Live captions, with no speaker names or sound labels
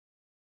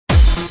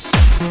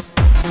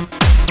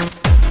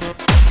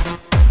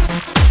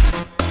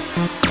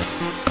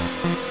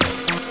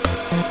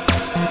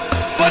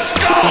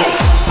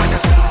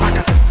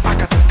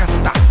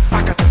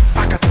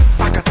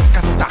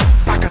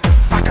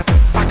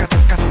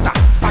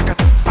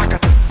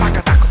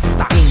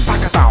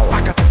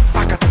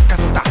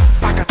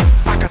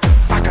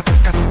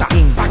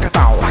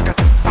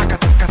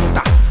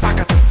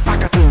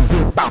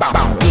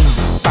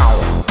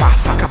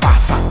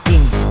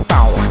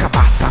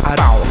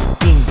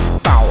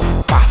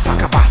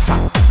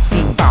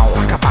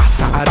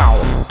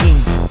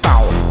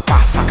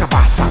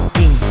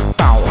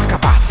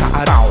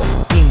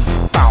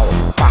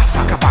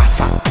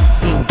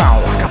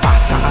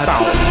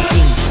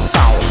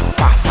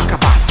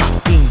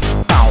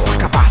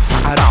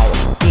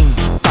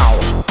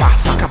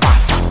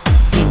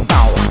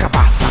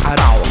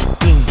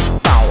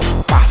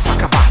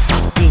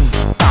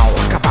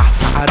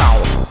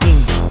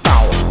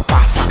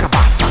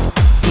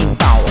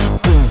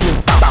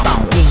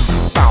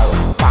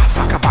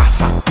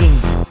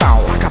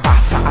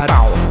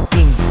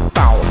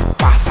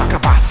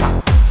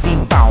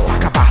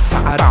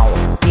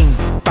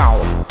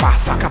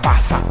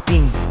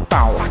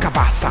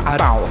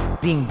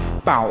Bim,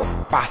 pau,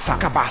 passa,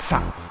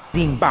 cabaça.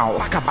 Bim, pau,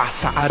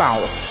 cabaça,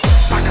 pau.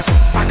 Paca,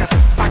 paca,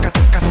 paca,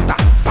 paca,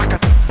 paca,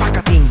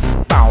 paca, bim,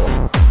 pau.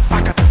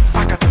 Paca,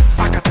 paca,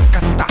 paca,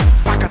 paca,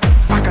 paca,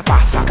 paca,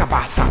 passa,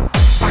 cabaça.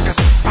 Paca,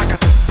 paca,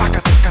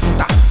 paca,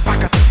 paca,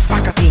 paca,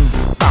 paca, bim,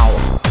 pau.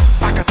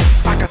 Paca,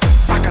 paca,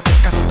 paca,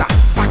 paca,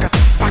 paca,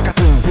 paca,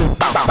 bum,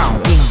 pau, pau,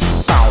 bim,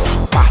 pau,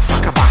 passa,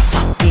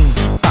 cabaça. Bim,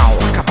 pau,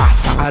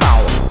 cabaça,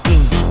 arau.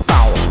 Bim,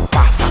 pau,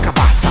 passa,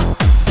 cabaça.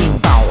 Bim,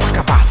 pau,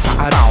 cabaça,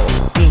 arau.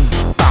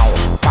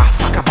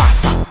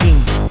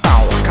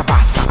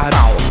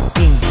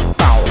 Bim,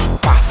 pau,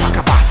 passa,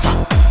 cabaça.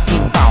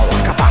 Bim, pau,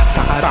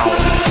 cabaça, arau.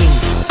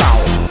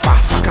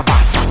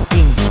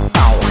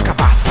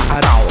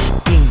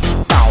 Bim,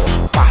 pau,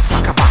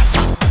 passa, cabaça.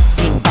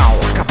 Bim, pau,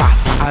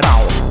 cabaça,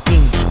 arau.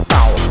 Bim,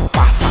 pau,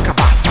 passa,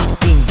 cabaça.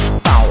 Bim,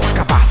 pau,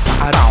 cabaça,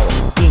 arau.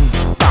 Bim,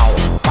 pau,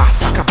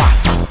 passa,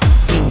 cabaça.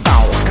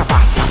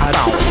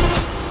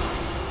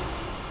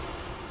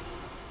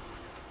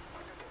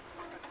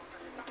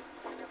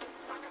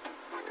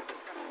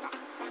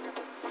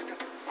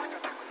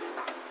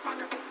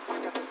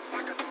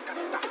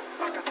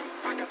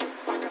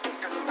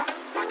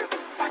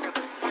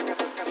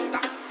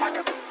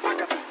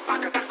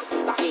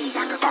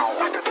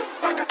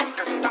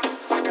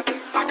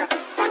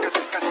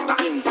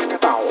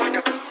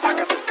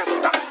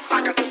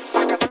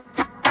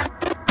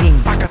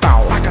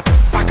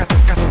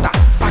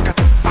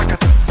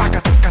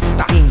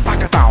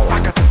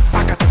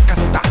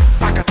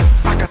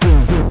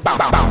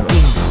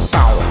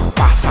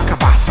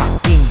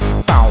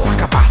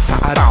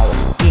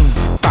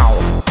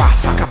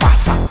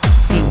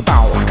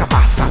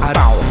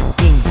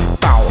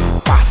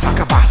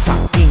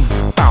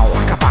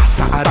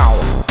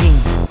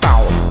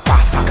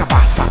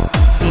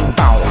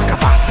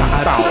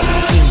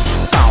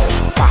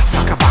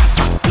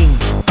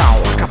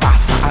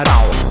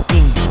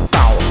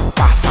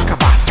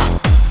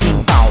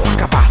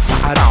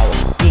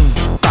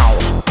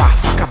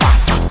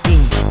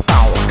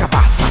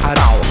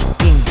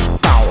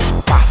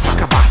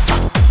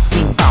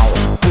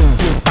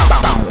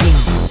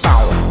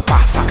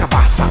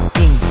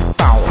 Bim,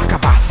 pau,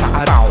 cabaça,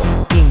 arau.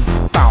 Bim,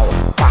 pau,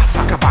 passa,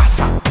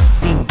 cabaça.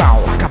 Bim,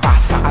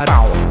 pau,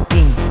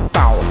 cabaça,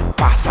 arau.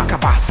 Bim, pau, passa,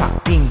 cabaça.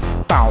 Bim,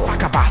 pau,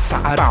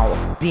 cabaça, arau.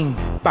 Bim,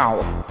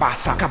 pau,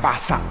 passa,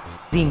 cabaça.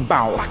 Bim,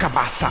 pau,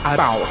 cabaça,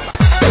 arau.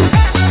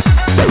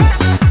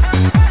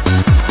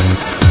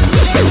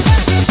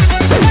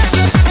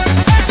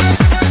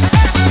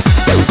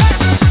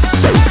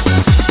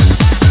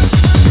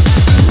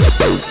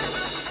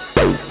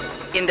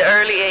 In the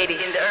early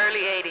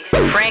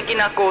 80s, Frankie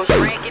Knuckles,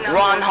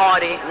 Ron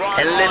Hardy,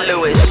 and Lil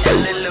Louis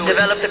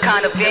developed a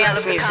kind of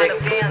dance music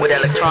with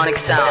electronic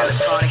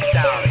sounds.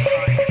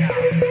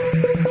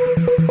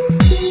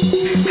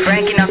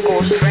 Frankie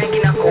Knuckles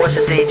was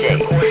a DJ.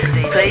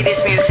 Played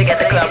this music at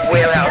the club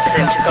Warehouse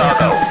in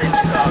Chicago.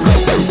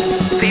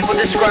 People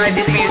describe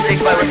this music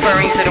by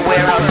referring to the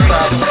Warehouse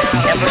Club,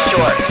 and for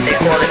short, they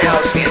call it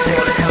house music.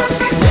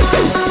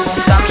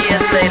 Some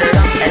years later,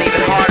 an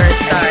even harder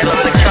style of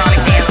electronic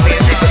dance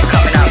music was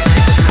coming up.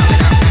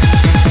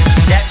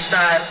 That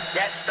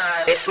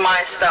style, it's my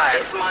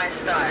style.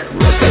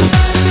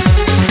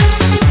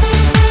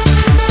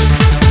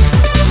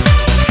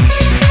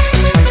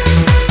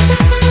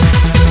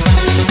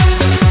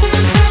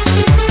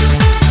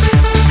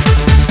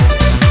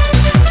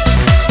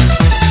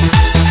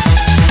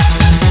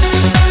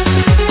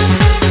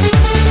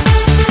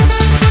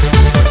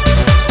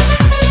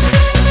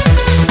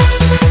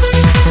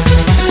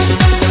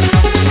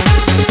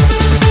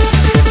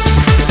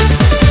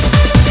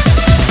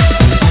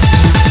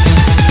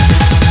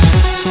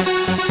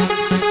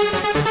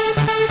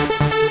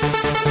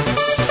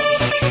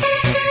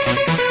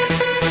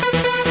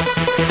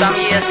 Some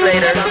years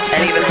later,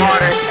 an even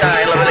harder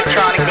style of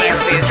electronic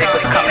dance music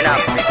was coming up.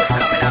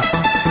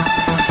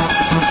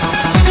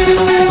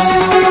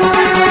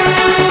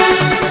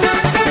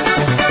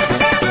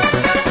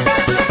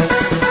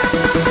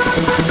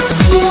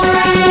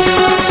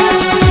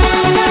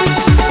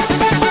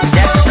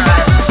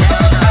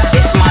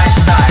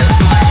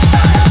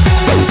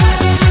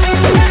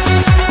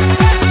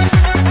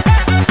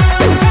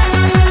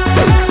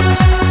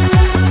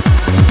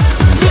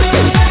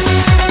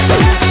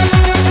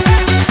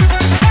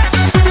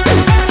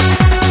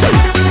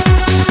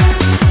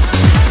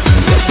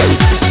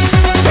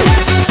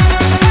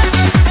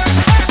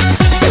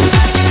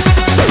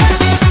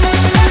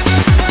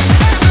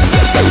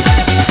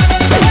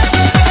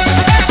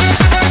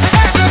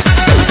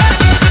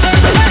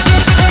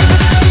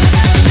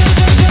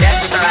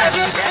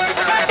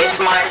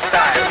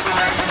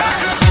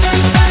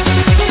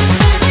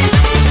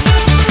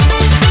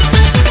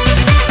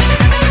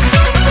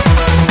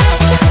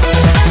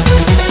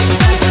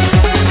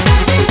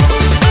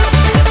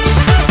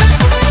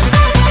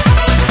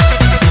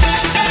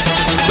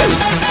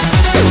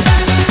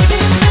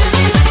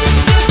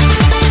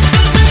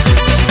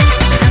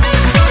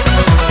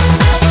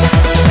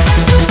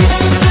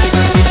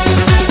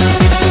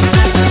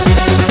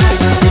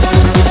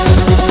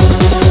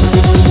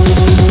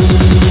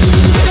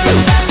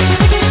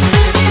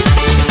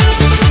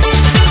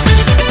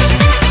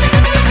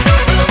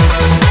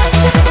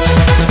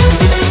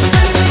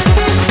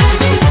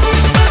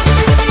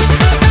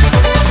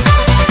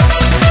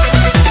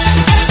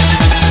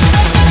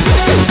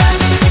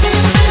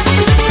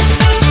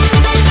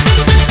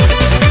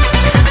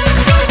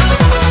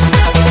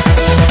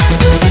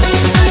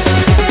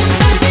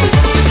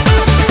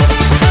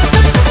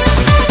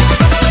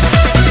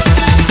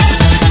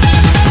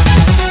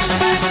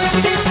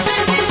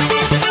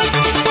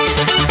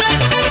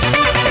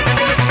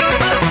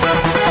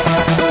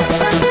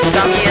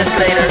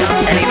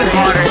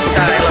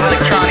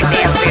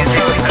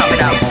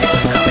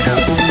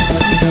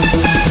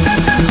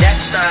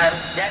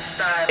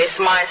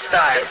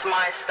 style. It's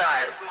my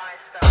style.